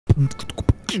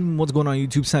What's going on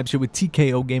YouTube? Snipes here with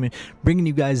TKOgaming, bringing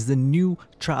you guys the new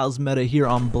Trials meta here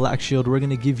on Black Shield. We're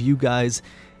going to give you guys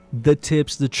the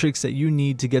tips, the tricks that you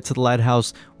need to get to the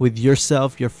lighthouse with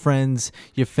yourself, your friends,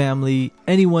 your family,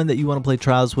 anyone that you want to play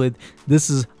Trials with. This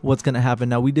is what's going to happen.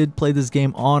 Now, we did play this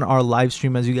game on our live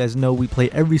stream. As you guys know, we play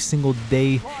every single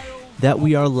day that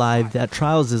we are live, that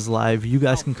Trials is live. You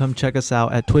guys can come check us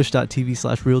out at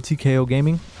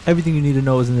twitch.tv/realTKOgaming. Everything you need to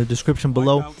know is in the description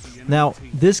below. Now,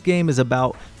 this game is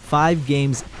about 5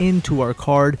 games into our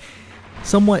card,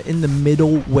 somewhat in the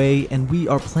middle way, and we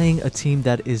are playing a team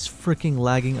that is freaking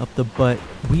lagging up the butt.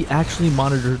 We actually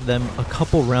monitored them a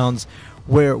couple rounds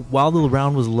where while the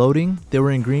round was loading, they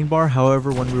were in green bar.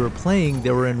 However, when we were playing,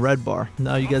 they were in red bar.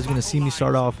 Now you guys are going to see me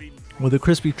start off with a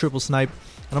crispy triple snipe.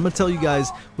 And I'm going to tell you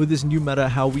guys with this new meta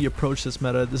how we approach this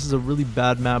meta. This is a really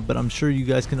bad map, but I'm sure you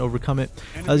guys can overcome it.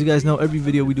 As you guys know, every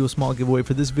video we do a small giveaway.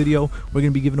 For this video, we're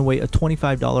going to be giving away a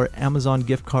 $25 Amazon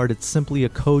gift card. It's simply a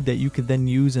code that you can then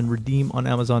use and redeem on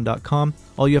Amazon.com.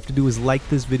 All you have to do is like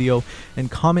this video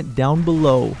and comment down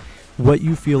below what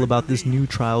you feel about this new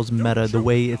Trials meta, the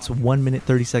way it's 1 minute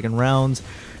 30-second rounds,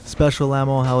 special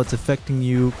ammo, how it's affecting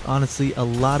you. Honestly, a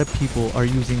lot of people are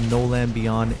using No Land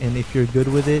Beyond, and if you're good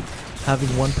with it, having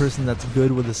one person that's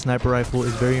good with a sniper rifle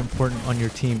is very important on your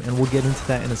team, and we'll get into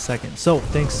that in a second. So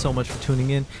thanks so much for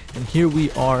tuning in, and here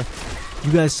we are.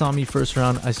 You guys saw me first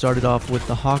round. I started off with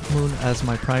the Hawk Moon as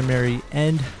my primary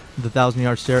and the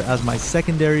 1,000-yard stare as my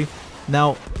secondary.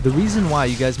 Now, the reason why,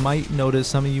 you guys might notice,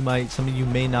 some of you might, some of you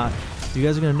may not, you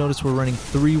guys are going to notice we're running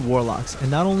 3 Warlocks. And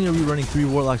not only are we running 3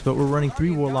 Warlocks, but we're running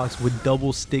 3 Warlocks with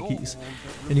double stickies.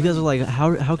 And you guys are like,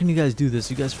 how can you guys do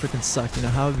this? You guys freaking suck. You know,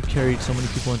 how have you carried so many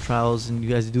people in Trials and you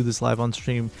guys do this live on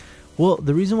stream? Well,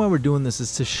 the reason why we're doing this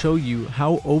is to show you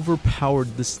how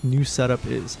overpowered this new setup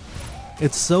is.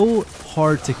 It's so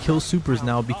hard to kill supers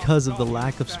now because of the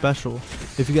lack of special.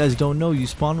 If you guys don't know, you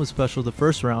spawn with special the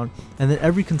first round, and then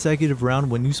every consecutive round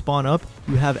when you spawn up,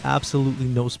 you have absolutely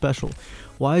no special.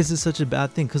 Why is this such a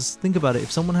bad thing? Because think about it,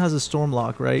 if someone has a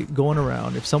Stormlock, right, going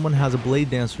around, if someone has a Blade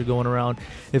Dancer going around,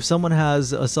 if someone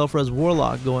has a Self-Res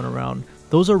Warlock going around,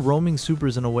 those are roaming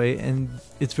supers in a way, and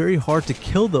it's very hard to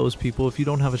kill those people if you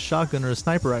don't have a shotgun or a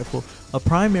sniper rifle. A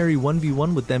primary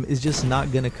 1v1 with them is just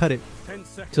not going to cut it.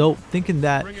 So thinking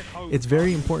that, it's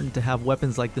very important to have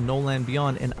weapons like the No Land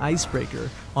Beyond and Icebreaker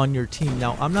on your team.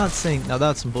 Now, I'm not saying, now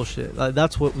that's some bullshit.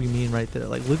 That's what we mean right there.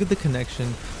 Like, look at the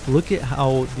connection. Look at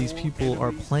how these people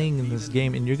are playing in this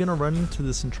game, and you're going to run into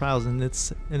this in Trials, and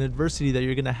it's an adversity that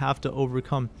you're going to have to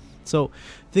overcome. So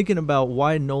thinking about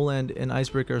why No Land and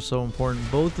Icebreaker are so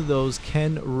important, both of those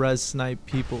can res snipe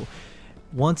people.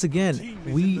 Once again,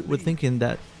 we were thinking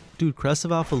that, dude, Crest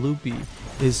of Alpha Loopy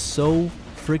is so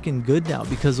freaking good now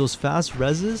because those fast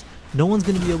reses, no one's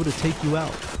going to be able to take you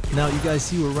out. Now you guys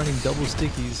see we're running double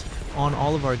stickies on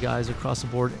all of our guys across the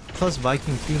board, plus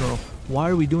Viking Funeral. Why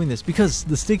are we doing this? Because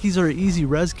the stickies are an easy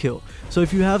res kill. So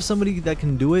if you have somebody that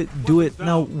can do it, do it.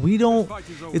 Now, we don't,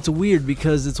 it's weird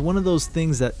because it's one of those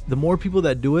things that the more people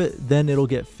that do it, then it'll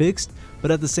get fixed.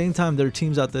 But at the same time, there are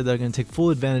teams out there that are going to take full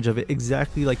advantage of it,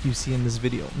 exactly like you see in this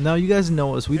video. Now, you guys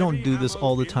know us. We don't do this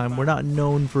all the time. We're not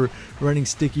known for running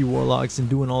sticky Warlocks and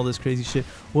doing all this crazy shit.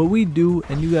 What we do,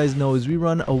 and you guys know, is we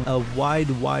run a wide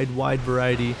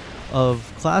variety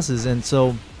of classes. And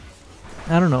so,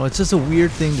 I don't know, it's just a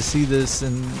weird thing to see this,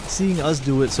 and seeing us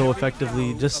do it so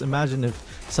effectively. Just imagine if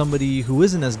somebody who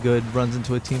isn't as good runs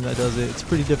into a team that does it. It's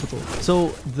pretty difficult. So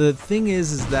the thing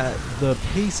is that the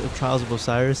pace of Trials of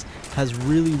Osiris has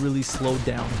really slowed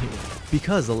down here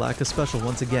because the lack of special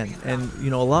once again, and you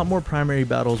know, a lot more primary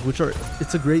battles, which are,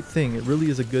 it's a great thing, it really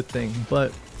is a good thing,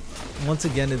 but once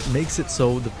again it makes it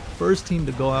so the first team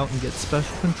to go out and get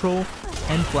special control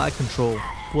and flag control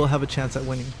will have a chance at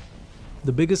winning.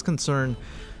 The biggest concern,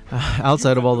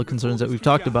 outside of all the concerns that we've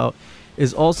talked about,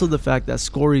 is also the fact that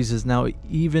Scories is now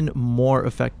even more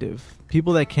effective.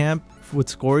 People that camp with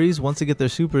Scories, once they get their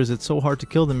supers, it's so hard to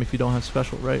kill them if you don't have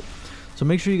special, right? So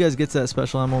make sure you guys get to that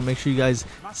special ammo. Make sure you guys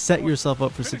set yourself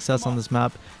up for success on this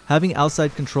map. Having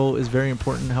outside control is very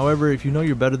important. However, if you know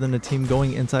you're better than the team,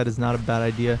 going inside is not a bad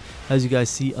idea, as you guys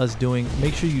see us doing.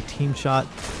 Make sure you team shot,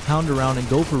 pound around, and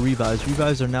go for revives.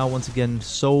 Revives are now once again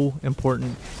so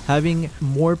important. Having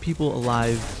more people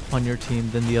alive on your team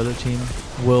than the other team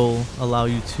will allow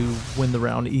you to win the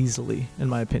round easily, in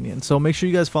my opinion. So make sure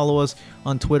you guys follow us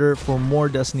on Twitter for more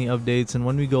Destiny updates, and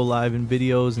when we go live in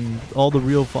videos, and all the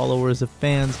real followers, if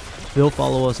fans. They'll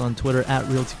follow us on Twitter at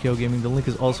realTKOgaming. The link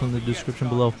is also in the description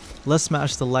below. Let's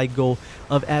smash the like goal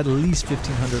of at least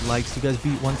 1,500 likes. You guys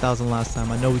beat 1,000 last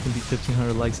time. I know we can beat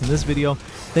 1,500 likes in this video.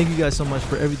 Thank you guys so much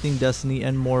for everything Destiny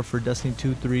and more for Destiny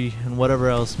 2, 3, and whatever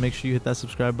else. Make sure you hit that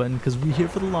subscribe button because we're here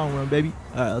for the long run, baby.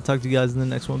 All right, I'll talk to you guys in the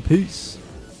next one. Peace.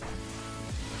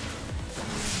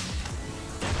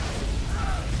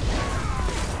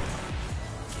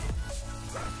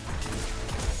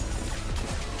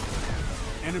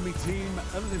 Enemy team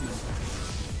eliminated.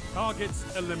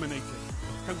 Targets eliminated.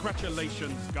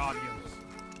 Congratulations, Guardians.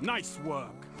 Nice work.